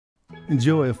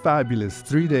Enjoy a fabulous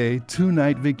 3-day,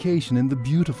 2-night vacation in the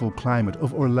beautiful climate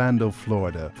of Orlando,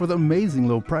 Florida for the amazing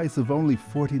low price of only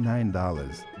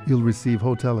 $49. You'll receive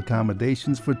hotel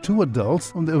accommodations for 2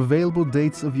 adults on the available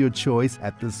dates of your choice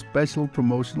at the special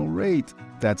promotional rate.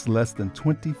 That's less than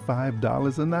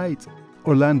 $25 a night.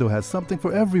 Orlando has something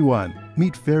for everyone.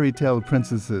 Meet fairy tale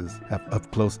princesses, have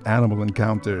up-close animal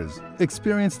encounters,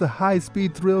 experience the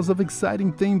high-speed thrills of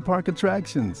exciting theme park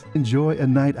attractions, enjoy a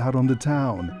night out on the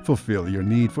town, fulfill your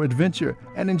need for adventure,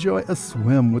 and enjoy a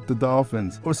swim with the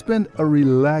dolphins, or spend a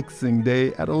relaxing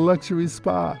day at a luxury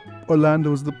spa.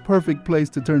 Orlando is the perfect place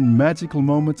to turn magical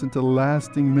moments into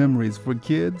lasting memories for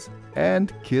kids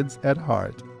and kids at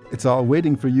heart. It's all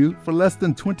waiting for you for less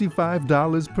than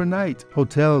 $25 per night.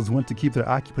 Hotels want to keep their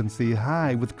occupancy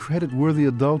high with credit-worthy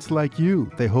adults like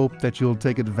you. They hope that you'll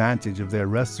take advantage of their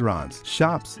restaurants,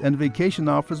 shops, and vacation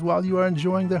offers while you are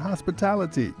enjoying their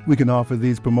hospitality. We can offer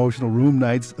these promotional room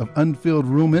nights of unfilled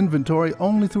room inventory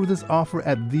only through this offer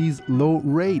at these low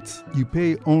rates. You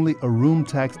pay only a room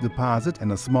tax deposit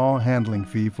and a small handling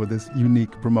fee for this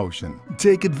unique promotion.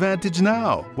 Take advantage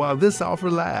now while this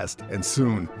offer lasts, and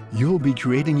soon you'll be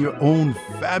creating your own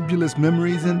fabulous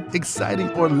memories in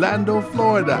exciting Orlando,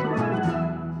 Florida.